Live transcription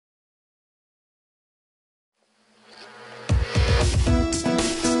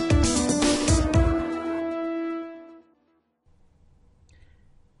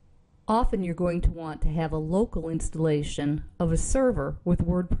Often you're going to want to have a local installation of a server with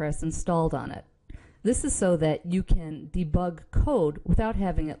WordPress installed on it. This is so that you can debug code without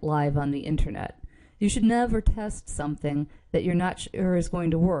having it live on the internet. You should never test something that you're not sure is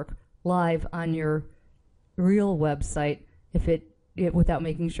going to work live on your real website without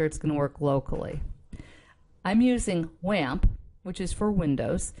making sure it's going to work locally. I'm using Wamp, which is for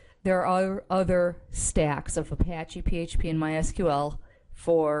Windows. There are other stacks of Apache, PHP, and MySQL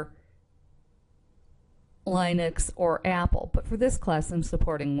for Linux or Apple, but for this class I'm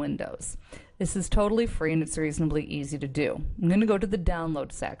supporting Windows. This is totally free and it's reasonably easy to do. I'm going to go to the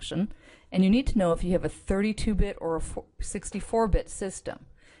download section, and you need to know if you have a 32-bit or a 64-bit system.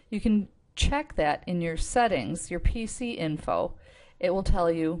 You can check that in your settings, your PC info. It will tell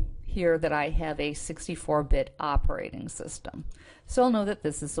you here that I have a 64-bit operating system. So I'll know that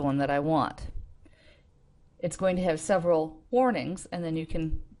this is the one that I want. It's going to have several warnings, and then you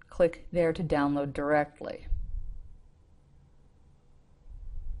can click there to download directly.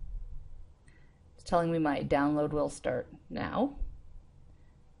 It's telling me my download will start now.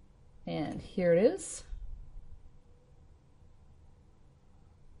 And here it is.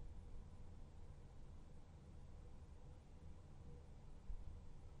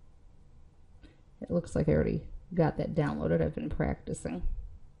 It looks like I already got that downloaded. I've been practicing.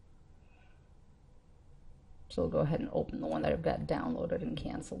 So I'll go ahead and open the one that I've got downloaded and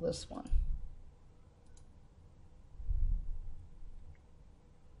cancel this one.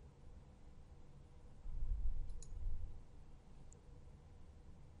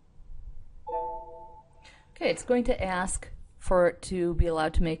 Okay, it's going to ask for it to be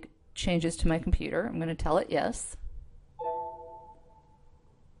allowed to make changes to my computer. I'm going to tell it yes.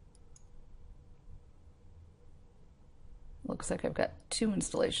 Looks like I've got 2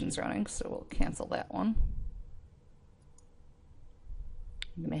 installations running, so we'll cancel that one.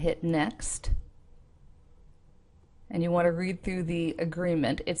 I'm going to hit next. And you want to read through the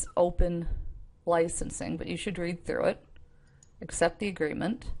agreement. It's open licensing, but you should read through it. Accept the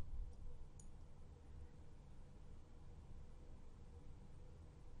agreement.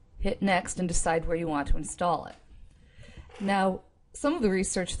 Hit next and decide where you want to install it. Now, some of the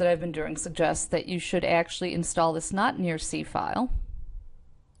research that I've been doing suggests that you should actually install this not in your C file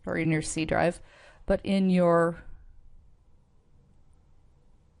or in your C drive, but in your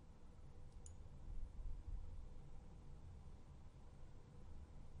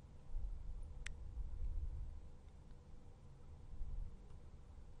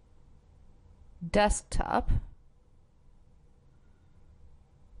desktop.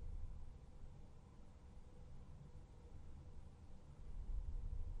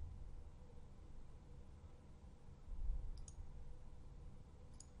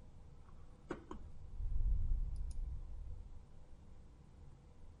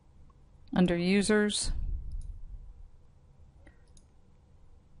 Under users,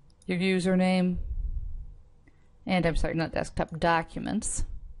 your username, and I'm sorry, not desktop, documents.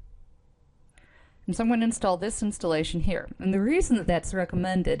 And so I'm going to install this installation here. And the reason that that's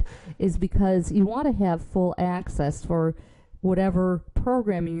recommended is because you want to have full access for whatever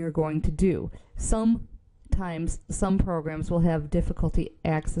programming you're going to do. Sometimes some programs will have difficulty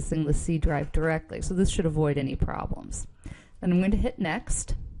accessing the C drive directly, so this should avoid any problems. Then I'm going to hit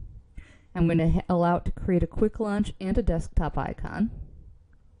next. I'm going to allow it to create a quick launch and a desktop icon.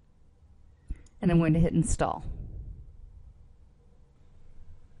 And I'm going to hit install.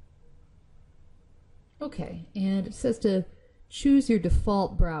 Okay, and it says to choose your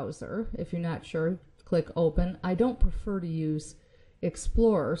default browser. If you're not sure, click open. I don't prefer to use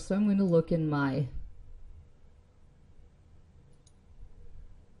Explorer, so I'm going to look in my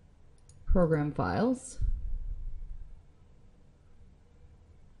program files.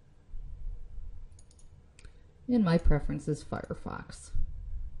 And my preference is Firefox.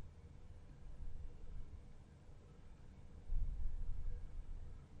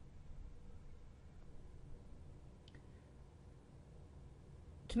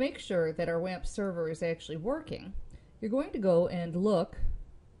 To make sure that our Wamp server is actually working, you're going to go and look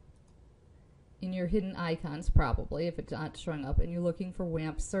in your hidden icons, probably, if it's not showing up, and you're looking for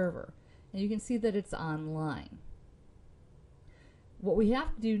Wamp server. And you can see that it's online. What we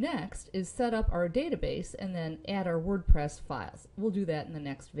have to do next is set up our database and then add our WordPress files. We'll do that in the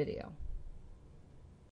next video.